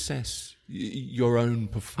do you assess your own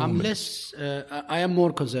performance? I am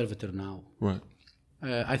more conservative now. Right.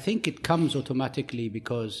 I think it comes automatically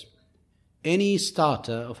because any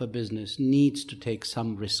starter of a business needs to take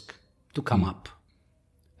some risk to come up.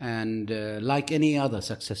 And like any other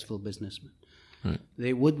successful businessman,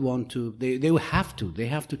 they would want to, they have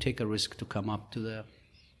to take a risk to come up to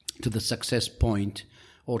the success point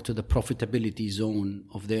or to the profitability zone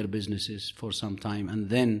of their businesses for some time. And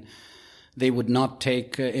then they would not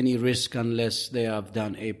take any risk unless they have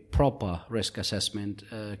done a proper risk assessment,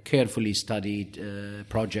 carefully studied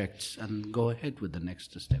projects, and go ahead with the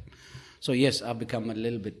next step. So yes, I've become a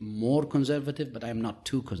little bit more conservative, but I'm not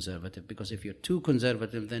too conservative, because if you're too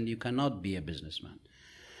conservative, then you cannot be a businessman.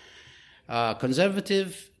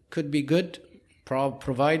 Conservative could be good,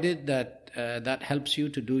 provided that that helps you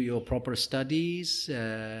to do your proper studies,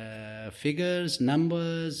 figures,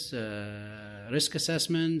 numbers, risk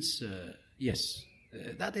assessments. Yes,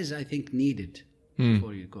 that is, I think, needed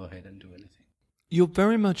before you go ahead and do anything. You're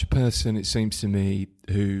very much a person, it seems to me,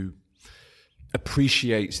 who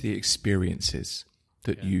appreciates the experiences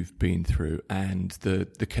that you've been through and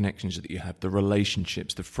the connections that you have, the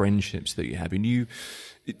relationships, the friendships that you have. And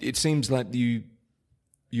it seems like you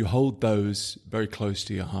hold those very close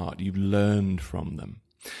to your heart. You've learned from them.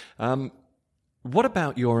 What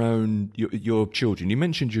about your children? You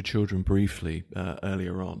mentioned your children briefly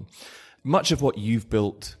earlier on. Much of what you've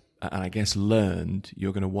built and I guess learned,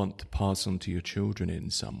 you're going to want to pass on to your children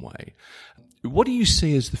in some way. What do you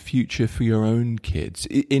see as the future for your own kids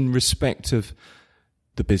in respect of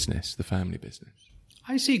the business, the family business?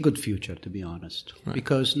 I see a good future, to be honest,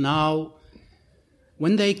 because now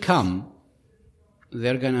when they come,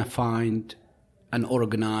 they're going to find an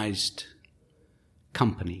organized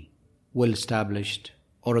company, well-established,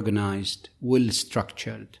 organized,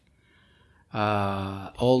 well-structured.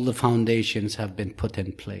 All the foundations have been put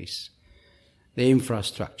in place. The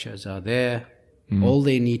infrastructures are there. All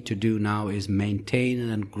they need to do now is maintain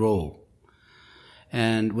and grow.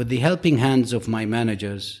 And with the helping hands of my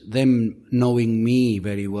managers, them knowing me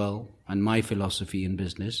very well and my philosophy in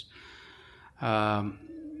business,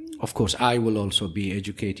 of course, I will also be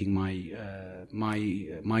educating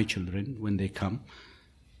my children when they come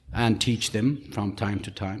and teach them from time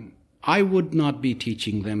to time. I would not be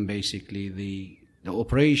teaching them basically the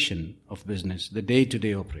operation of business, the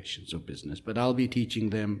day-to-day operations of business, but I'll be teaching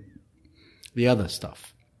them the other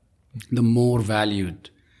stuff, the more valued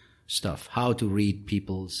stuff, how to read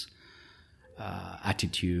people's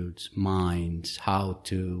attitudes, minds, how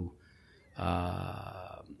to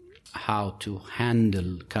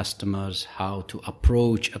handle customers, how to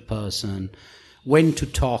approach a person, when to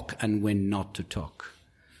talk and when not to talk.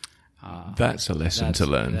 That's a lesson to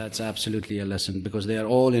learn. That's absolutely a lesson, because they are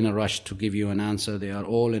all in a rush to give you an answer. They are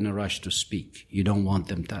all in a rush to speak. You don't want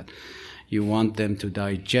them that. You want them to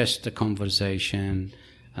digest the conversation,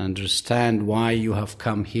 understand why you have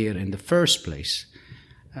come here in the first place.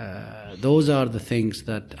 Those are the things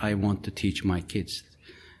that I want to teach my kids.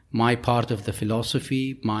 My part of the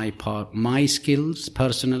philosophy, my skills,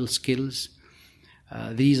 personal skills,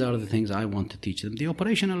 these are the things I want to teach them. The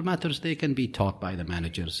operational matters, they can be taught by the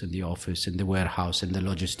managers in the office, in the warehouse, in the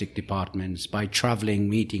logistic departments, by traveling,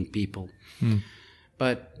 meeting people.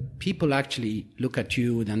 But people actually look at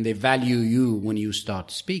you and they value you when you start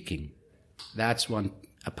speaking. That's when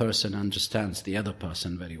a person understands the other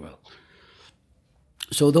person very well.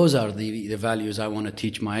 So those are the values I want to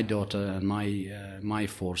teach my daughter and my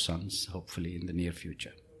 4 sons, hopefully in the near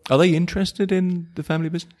future. Are they interested in the family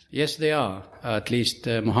business? Yes, they are. At least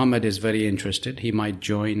Muhammad is very interested. He might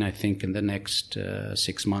join, I think, in the next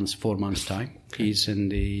 6 months, 4 months' time. He's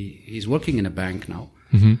working in a bank now.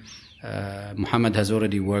 Muhammad has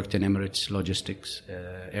already worked in Emirates Logistics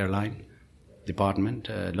airline department,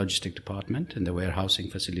 logistic department, in the warehousing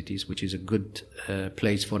facilities, which is a good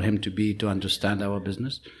place for him to be, to understand our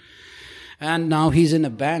business. And now he's in a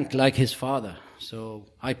bank like his father. So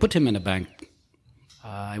I put him in a bank.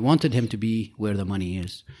 I wanted him to be where the money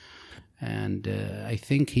is. And I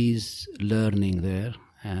think he's learning there.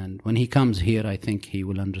 And when he comes here, I think he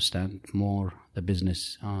will understand more the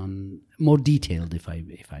business, more detailed, if I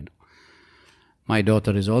know. My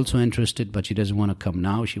daughter is also interested, but she doesn't want to come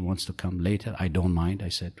now. She wants to come later. I don't mind. I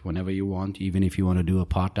said, whenever you want, even if you want to do a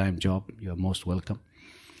part-time job, you're most welcome.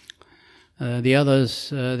 The others,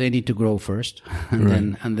 they need to grow first,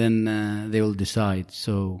 and then they will decide.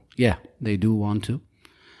 So, yeah, they do want to.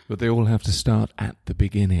 But they all have to start at the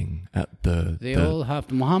beginning, They all have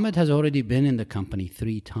to. Muhammad has already been in the company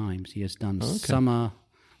 3 times. He has done summer.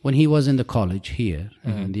 When he was in the college here,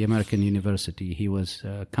 in the American University, he was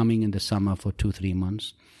coming in the summer for 2-3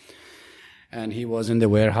 months. And he was in the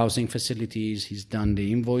warehousing facilities. He's done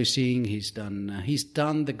the invoicing. He's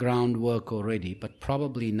done the groundwork already. But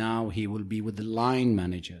probably now he will be with the line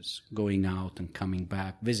managers, going out and coming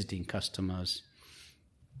back, visiting customers.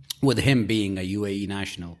 With him being a UAE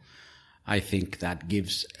national, I think that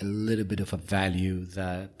gives a little bit of a value,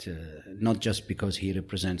 that not just because he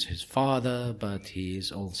represents his father, but he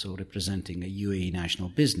is also representing a UAE national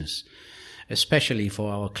business, especially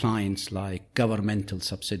for our clients like governmental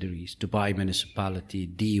subsidiaries, Dubai Municipality,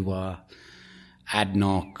 DEWA,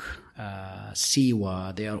 ADNOC,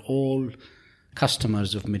 SIWA. They are all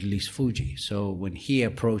customers of Middle East Fuji. So when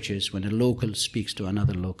a local speaks to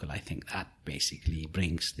another local, I think that basically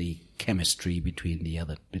brings the chemistry between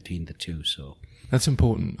the two. So that's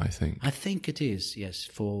important, I think. I think it is, yes,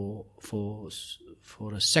 for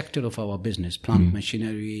a sector of our business, plant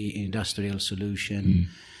machinery, industrial solution.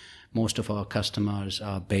 Most of our customers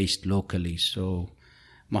are based locally, so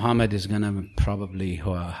Mohammed is going to probably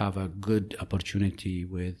have a good opportunity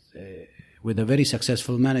with a very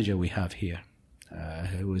successful manager we have here,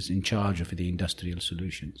 who is in charge of the industrial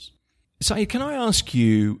solutions. Saeed, can I ask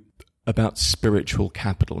you about spiritual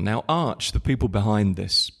capital? Now, Arch, the people behind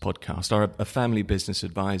this podcast, are a family business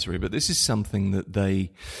advisory, but this is something that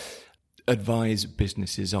they advise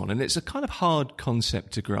businesses on. And it's a kind of hard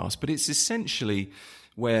concept to grasp, but it's essentially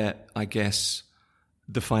where, I guess,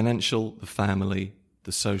 the financial, the family,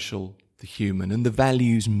 the social, the human, and the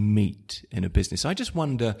values meet in a business. I just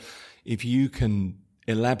wonder if you can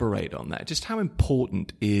elaborate on that. Just how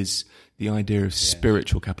important is the idea of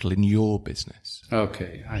spiritual capital in your business?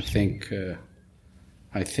 Okay, I think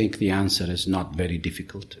the answer is not very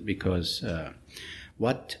difficult, because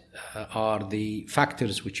what are the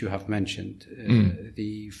factors which you have mentioned?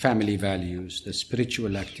 The family values, the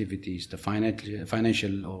spiritual activities, the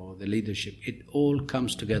financial or the leadership. It all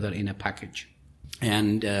comes together in a package.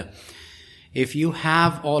 And if you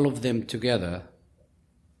have all of them together,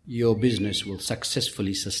 your business will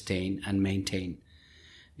successfully sustain and maintain.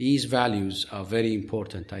 These values are very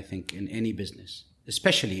important, I think, in any business,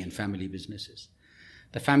 especially in family businesses.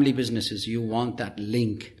 The family businesses, you want that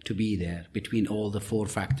link to be there between all the four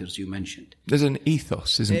factors you mentioned. There's an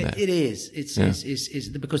ethos, isn't there? It is. It's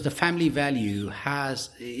because the family value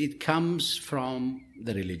it comes from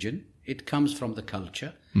the religion, it comes from the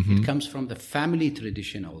culture, it comes from the family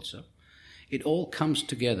tradition also. It all comes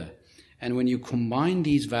together. And when you combine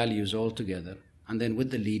these values all together, and then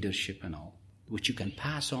with the leadership and all, which you can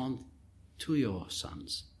pass on to your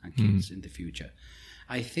sons and kids in the future,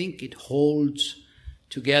 I think it holds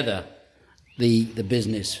together the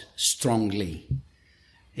business strongly.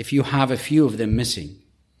 If you have a few of them missing,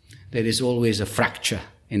 there is always a fracture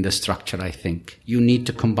in the structure, I think. You need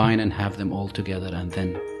to combine and have them all together, and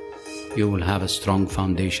then you will have a strong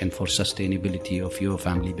foundation for sustainability of your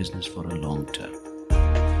family business for a long term.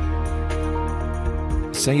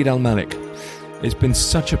 Saeed Al-Malik, it's been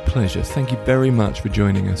such a pleasure. Thank you very much for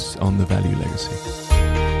joining us on The Value Legacy.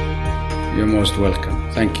 You're most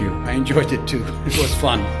welcome. Thank you. I enjoyed it too. It was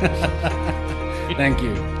fun. Thank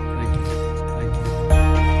you. Thank you. Thank you.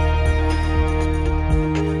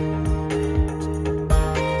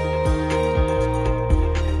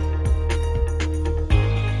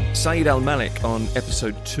 Saeed Al-Malik on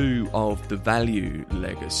episode 2 of The Value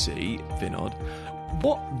Legacy. Vinod,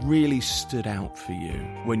 what really stood out for you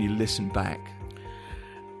when you listen back?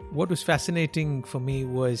 What was fascinating for me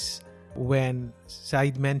was when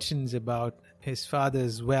Saeed mentions about his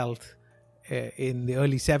father's wealth in the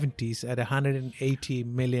early 70s at 180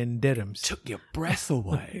 million dirhams. Took your breath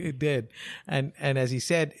away. It did. And as he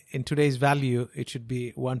said, in today's value, it should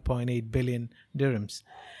be 1.8 billion dirhams.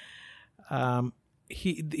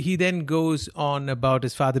 He then goes on about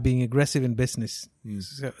his father being aggressive in business.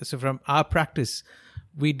 So from our practice,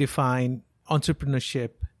 we define entrepreneurship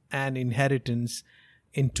and inheritance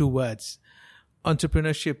in 2 words.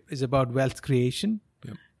 Entrepreneurship is about wealth creation.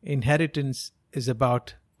 Yep. Inheritance is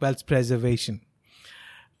about wealth preservation.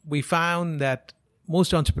 We found that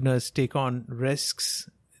most entrepreneurs take on risks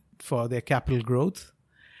for their capital growth.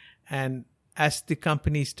 And as the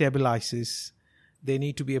company stabilizes, they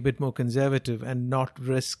need to be a bit more conservative and not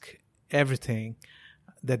risk everything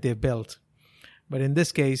that they've built. But in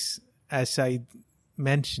this case, as Saeed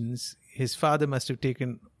mentions, his father must have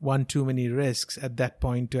taken one too many risks at that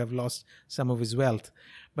point to have lost some of his wealth.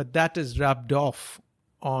 But that is rubbed off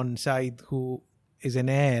on Saeed, who is an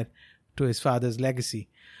heir to his father's legacy.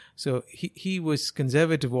 So he was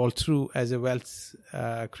conservative all through as a wealth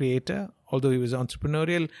creator, although he was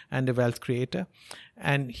entrepreneurial and a wealth creator.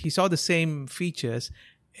 And he saw the same features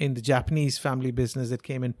in the Japanese family business that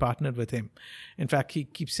came and partnered with him. In fact, he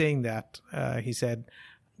keeps saying that. He said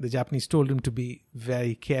the Japanese told him to be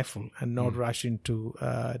very careful and not rush into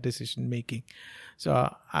decision making.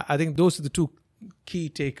 So I think those are the 2 key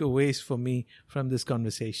takeaways for me from this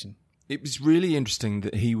conversation. It was really interesting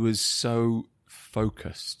that he was so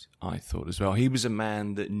focused, I thought, as well. He was a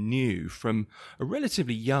man that knew from a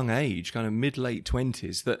relatively young age, kind of mid-late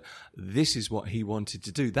 20s, that this is what he wanted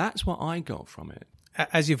to do. That's what I got from it.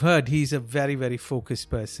 As you've heard, he's a very, very focused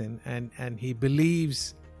person, and he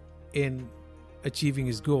believes in achieving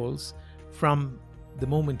his goals from the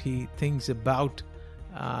moment he thinks about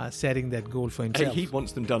setting that goal for Hey, himself. he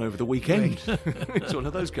wants them done over the weekend. He's one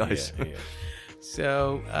of those guys.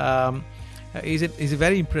 So he's a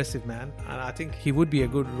very impressive man, and I think he would be a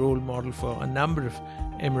good role model for a number of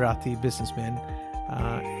Emirati businessmen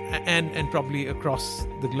and probably across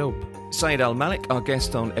the globe. Saeed Al-Malik, our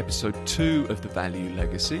guest on episode 2 of The Value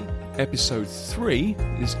Legacy. Episode 3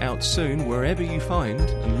 is out soon wherever you find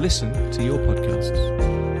and listen to your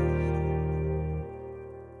podcasts.